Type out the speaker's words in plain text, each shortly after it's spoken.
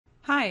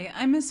Hi,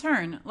 I'm Ms.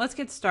 Hearn. Let's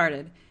get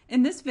started.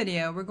 In this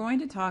video, we're going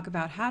to talk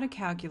about how to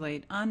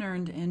calculate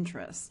unearned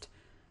interest.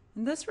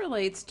 And this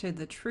relates to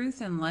the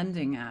Truth in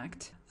Lending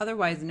Act,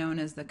 otherwise known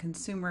as the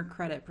Consumer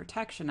Credit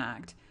Protection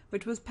Act,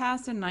 which was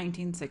passed in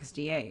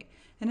 1968,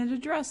 and it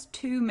addressed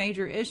two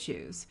major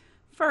issues.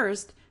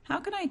 First, how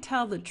can I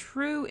tell the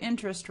true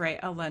interest rate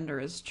a lender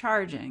is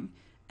charging?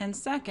 And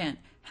second,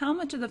 how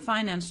much of the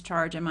finance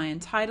charge am I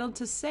entitled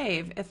to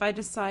save if I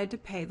decide to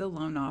pay the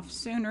loan off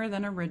sooner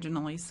than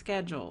originally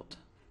scheduled?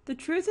 The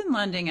Truth in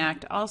Lending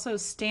Act also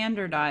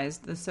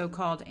standardized the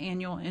so-called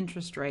annual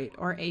interest rate,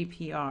 or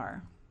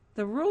APR.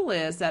 The rule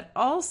is that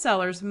all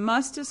sellers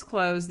must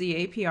disclose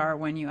the APR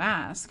when you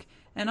ask,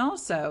 and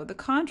also the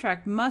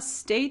contract must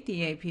state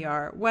the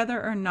APR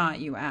whether or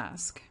not you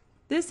ask.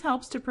 This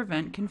helps to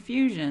prevent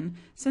confusion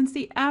since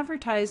the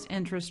advertised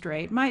interest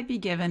rate might be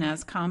given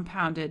as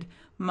compounded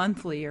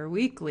monthly or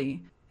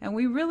weekly, and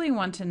we really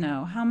want to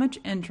know how much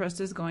interest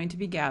is going to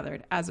be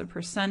gathered as a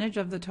percentage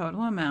of the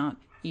total amount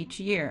each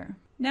year.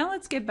 Now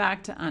let's get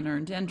back to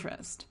unearned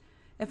interest.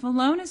 If a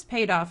loan is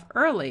paid off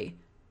early,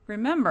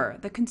 remember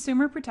the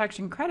Consumer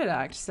Protection Credit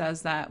Act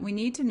says that we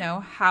need to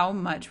know how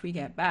much we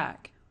get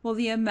back. Well,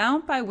 the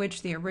amount by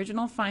which the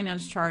original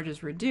finance charge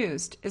is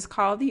reduced is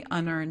called the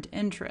unearned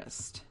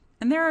interest.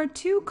 And there are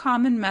two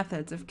common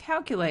methods of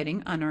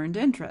calculating unearned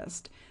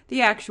interest,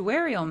 the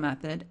actuarial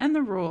method and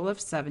the rule of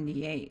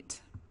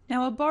 78.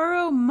 Now, a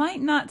borrower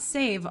might not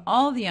save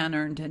all the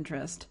unearned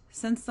interest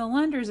since the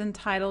lender is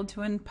entitled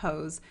to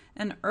impose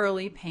an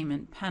early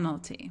payment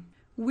penalty.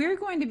 We're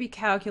going to be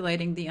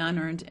calculating the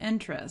unearned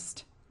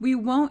interest. We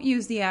won't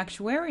use the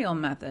actuarial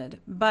method,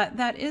 but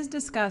that is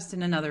discussed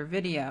in another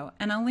video,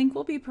 and a link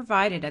will be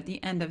provided at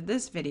the end of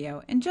this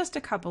video in just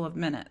a couple of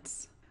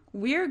minutes.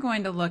 We're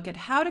going to look at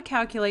how to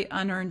calculate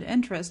unearned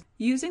interest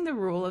using the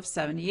rule of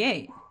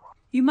 78.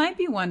 You might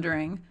be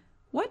wondering,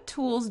 what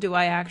tools do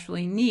I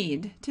actually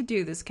need to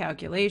do this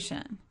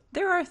calculation?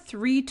 There are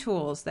three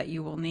tools that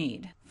you will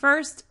need.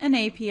 First, an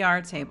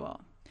APR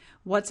table.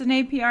 What's an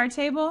APR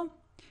table?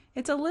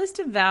 It's a list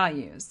of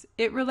values.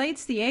 It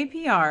relates the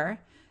APR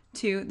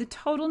to the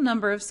total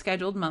number of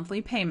scheduled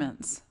monthly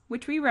payments,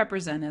 which we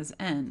represent as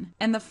N,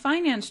 and the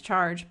finance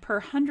charge per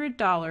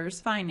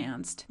 $100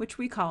 financed, which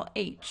we call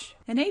H.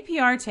 An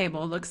APR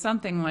table looks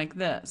something like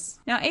this.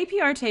 Now,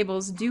 APR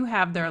tables do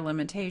have their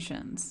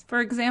limitations. For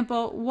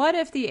example, what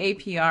if the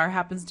APR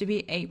happens to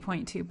be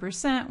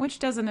 8.2%, which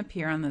doesn't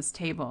appear on this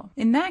table?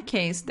 In that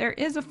case, there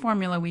is a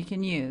formula we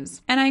can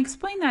use, and I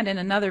explained that in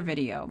another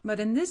video, but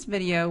in this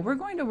video, we're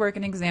going to work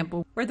an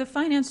example where the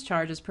finance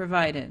charge is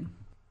provided.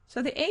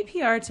 So the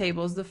APR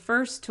table is the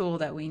first tool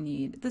that we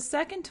need. The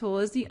second tool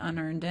is the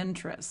unearned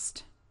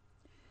interest.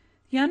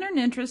 The unearned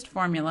interest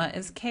formula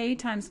is K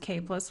times K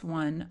plus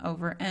 1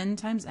 over N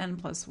times N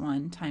plus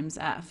 1 times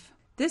F.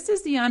 This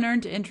is the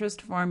unearned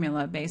interest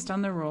formula based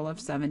on the rule of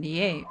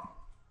 78.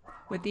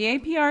 With the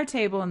APR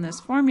table in this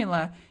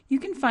formula, you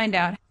can find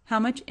out how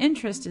much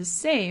interest is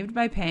saved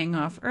by paying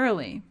off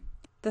early.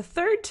 The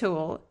third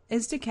tool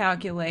is to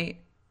calculate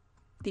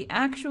the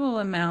actual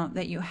amount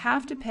that you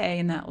have to pay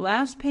in that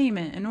last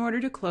payment in order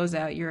to close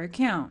out your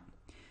account.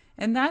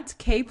 And that's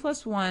K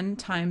plus 1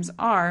 times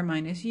R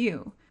minus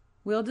U.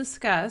 We'll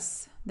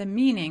discuss the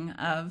meaning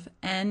of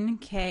N,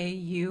 K,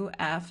 U,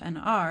 F, and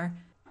R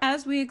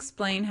as we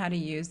explain how to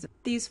use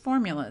these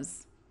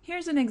formulas.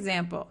 Here's an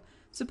example.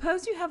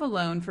 Suppose you have a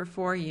loan for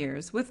 4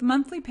 years with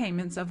monthly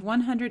payments of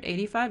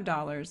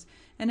 $185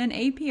 and an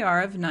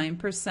APR of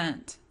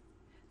 9%.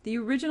 The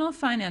original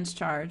finance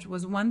charge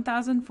was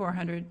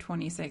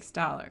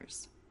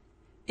 $1,426.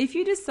 If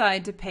you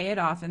decide to pay it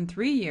off in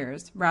 3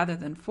 years rather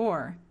than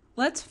 4,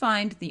 let's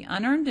find the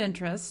unearned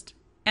interest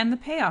and the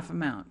payoff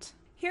amount.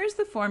 Here's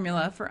the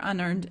formula for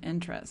unearned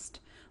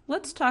interest.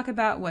 Let's talk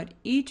about what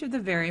each of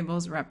the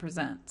variables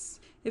represents.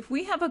 If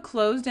we have a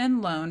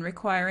closed-end loan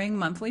requiring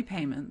monthly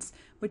payments,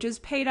 which is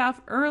paid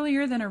off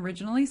earlier than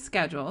originally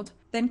scheduled,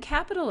 then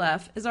capital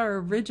F is our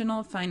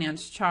original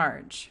finance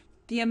charge,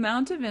 the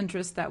amount of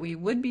interest that we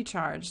would be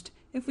charged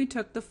if we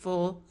took the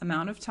full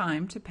amount of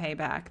time to pay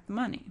back the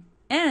money.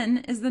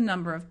 N is the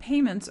number of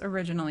payments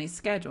originally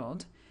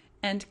scheduled,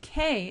 and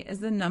K is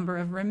the number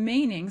of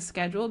remaining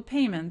scheduled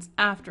payments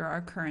after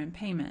our current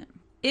payment.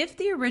 If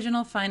the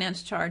original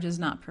finance charge is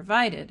not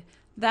provided,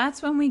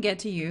 that's when we get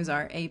to use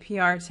our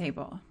APR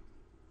table.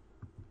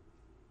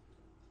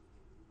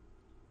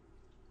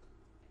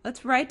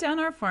 Let's write down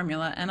our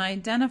formula and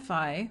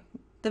identify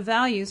the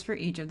values for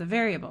each of the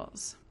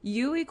variables.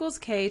 U equals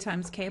K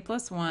times K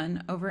plus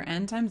 1 over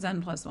N times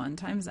N plus 1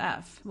 times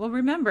F. Well,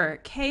 remember,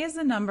 K is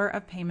the number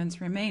of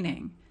payments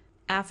remaining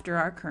after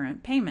our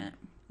current payment.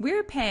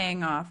 We're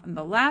paying off on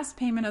the last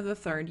payment of the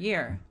third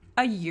year,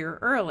 a year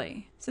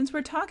early. Since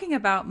we're talking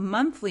about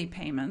monthly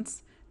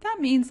payments,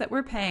 that means that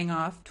we're paying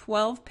off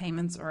 12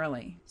 payments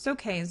early. So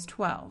K is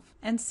 12.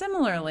 And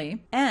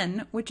similarly,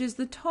 N, which is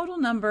the total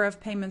number of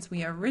payments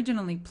we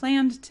originally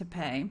planned to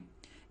pay,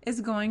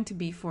 is going to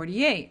be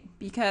 48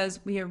 because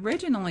we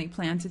originally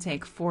planned to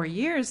take 4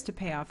 years to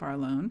pay off our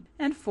loan,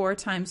 and 4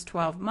 times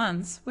 12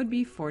 months would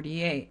be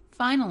 48.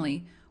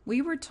 Finally,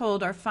 we were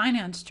told our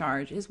finance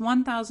charge is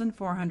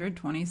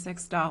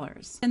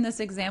 $1,426. In this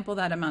example,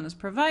 that amount is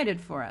provided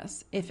for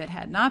us. If it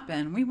had not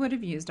been, we would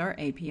have used our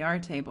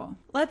APR table.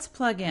 Let's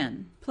plug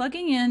in.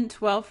 Plugging in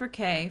 12 for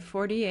K,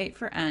 48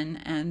 for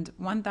N, and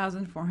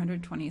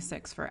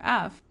 1,426 for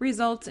F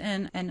results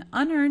in an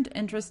unearned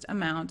interest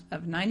amount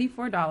of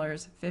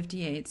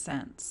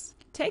 $94.58.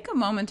 Take a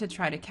moment to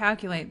try to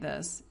calculate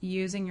this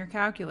using your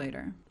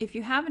calculator. If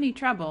you have any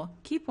trouble,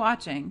 keep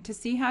watching to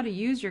see how to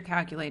use your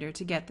calculator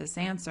to get this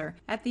answer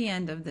at the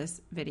end of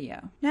this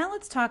video. Now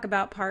let's talk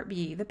about Part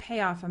B, the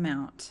payoff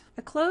amount.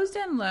 A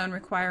closed-end loan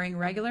requiring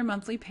regular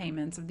monthly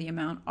payments of the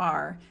amount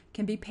R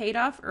can be paid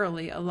off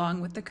early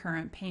along with the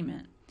current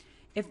payment.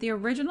 If the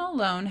original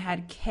loan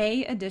had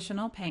K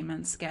additional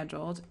payments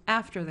scheduled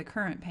after the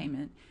current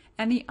payment,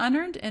 and the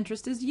unearned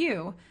interest is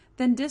U,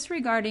 then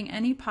disregarding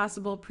any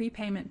possible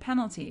prepayment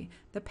penalty,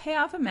 the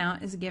payoff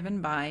amount is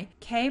given by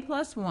K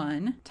plus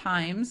 1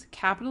 times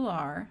capital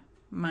R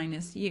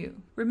minus U.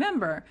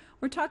 Remember,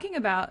 we're talking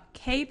about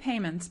K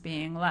payments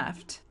being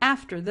left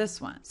after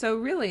this one. So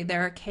really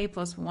there are K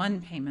plus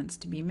 1 payments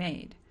to be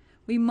made.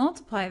 We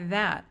multiply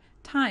that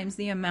times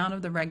the amount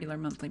of the regular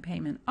monthly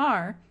payment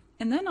R,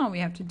 and then all we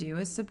have to do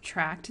is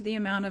subtract the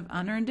amount of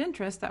unearned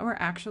interest that we're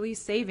actually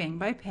saving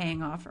by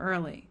paying off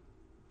early.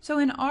 So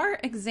in our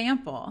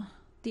example,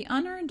 the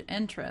unearned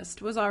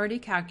interest was already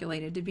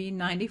calculated to be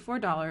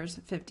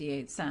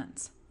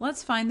 $94.58.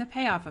 Let's find the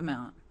payoff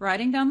amount.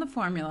 Writing down the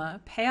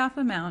formula, payoff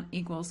amount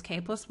equals K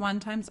plus 1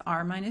 times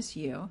R minus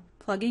U,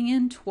 plugging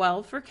in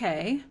 12 for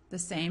K, the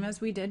same as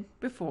we did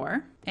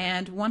before,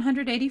 and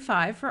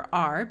 185 for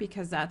R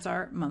because that's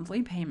our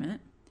monthly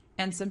payment,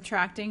 and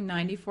subtracting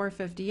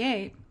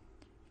 $94.58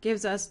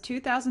 gives us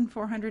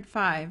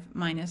 $2,405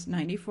 minus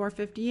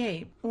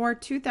 $94.58, or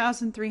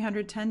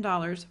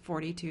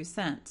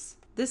 $2,310.42.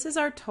 This is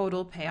our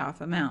total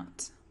payoff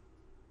amount.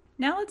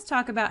 Now let's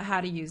talk about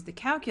how to use the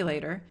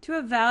calculator to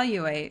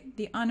evaluate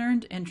the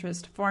unearned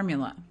interest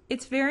formula.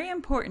 It's very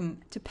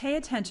important to pay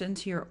attention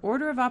to your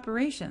order of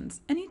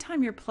operations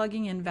anytime you're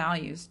plugging in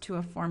values to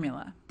a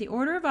formula. The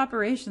order of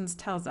operations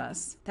tells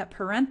us that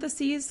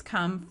parentheses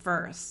come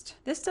first.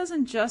 This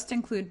doesn't just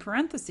include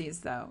parentheses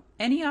though.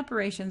 Any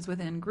operations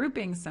within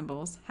grouping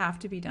symbols have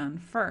to be done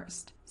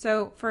first.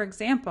 So, for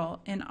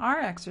example, in our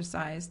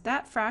exercise,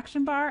 that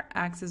fraction bar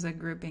acts as a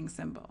grouping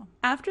symbol.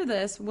 After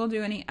this, we'll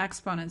do any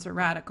exponents or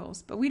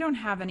radicals, but we don't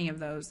have any of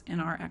those in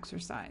our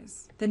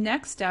exercise. The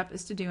next step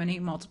is to do any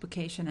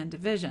multiplication and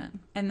division,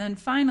 and then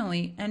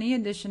finally, any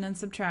addition and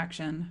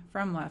subtraction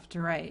from left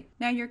to right.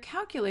 Now, your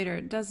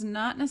calculator does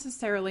not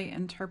necessarily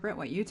interpret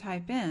what you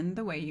type in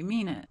the way you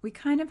mean it. We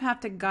kind of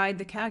have to guide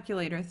the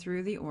calculator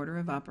through the order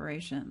of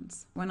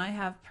operations. When I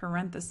have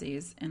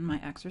parentheses in my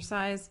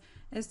exercise,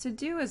 is to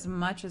do as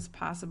much as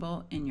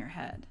possible in your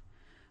head.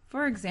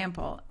 For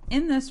example,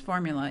 in this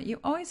formula, you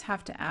always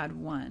have to add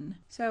 1.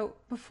 So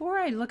before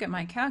I look at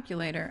my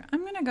calculator,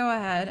 I'm going to go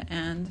ahead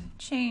and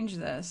change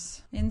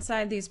this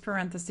inside these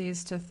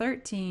parentheses to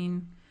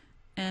 13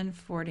 and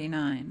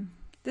 49.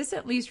 This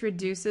at least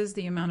reduces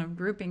the amount of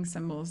grouping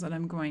symbols that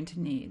I'm going to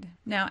need.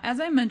 Now, as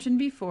I mentioned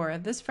before,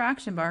 this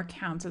fraction bar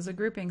counts as a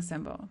grouping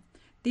symbol.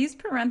 These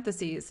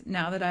parentheses,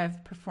 now that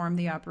I've performed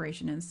the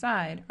operation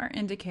inside, are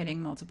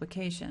indicating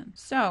multiplication.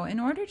 So in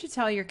order to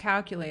tell your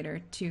calculator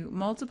to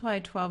multiply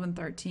 12 and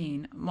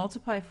 13,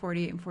 multiply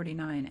 48 and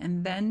 49,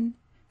 and then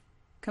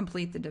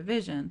complete the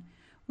division,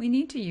 we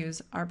need to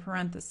use our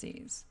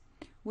parentheses.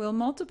 We'll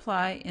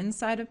multiply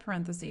inside of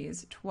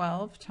parentheses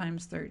 12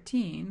 times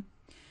 13,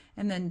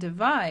 and then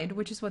divide,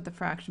 which is what the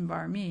fraction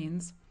bar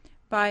means,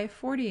 by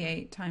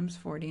 48 times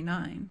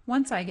 49.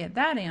 Once I get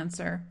that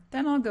answer,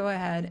 then I'll go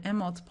ahead and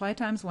multiply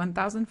times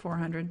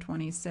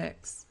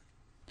 1,426.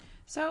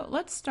 So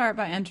let's start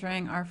by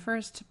entering our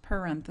first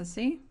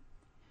parenthesis,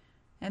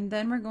 and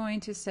then we're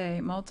going to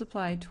say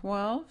multiply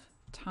 12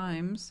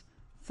 times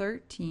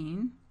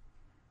 13,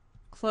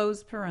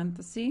 close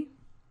parenthesis,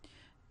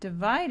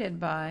 divided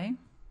by,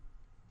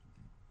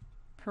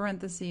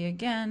 parenthesis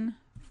again,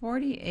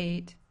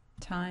 48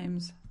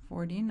 times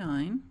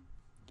 49,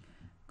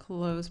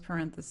 close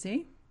parenthesis,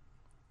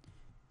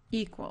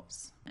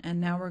 equals.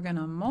 And now we're going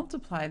to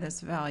multiply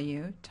this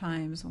value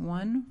times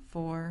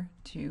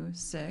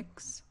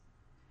 1,426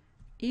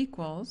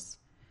 equals,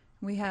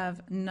 we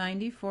have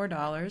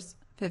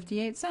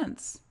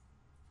 $94.58,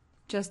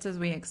 just as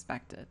we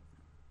expected.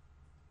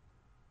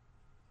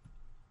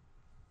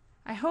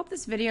 I hope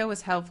this video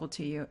was helpful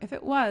to you. If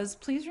it was,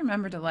 please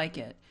remember to like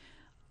it.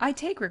 I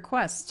take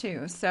requests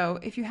too, so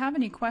if you have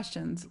any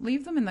questions,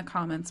 leave them in the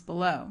comments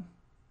below.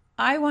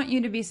 I want you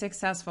to be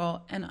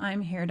successful, and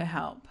I'm here to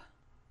help.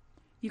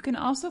 You can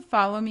also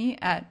follow me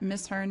at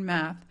Miss Hearn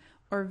Math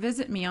or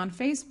visit me on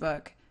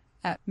Facebook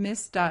at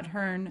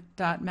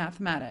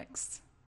miss.hearn.mathematics.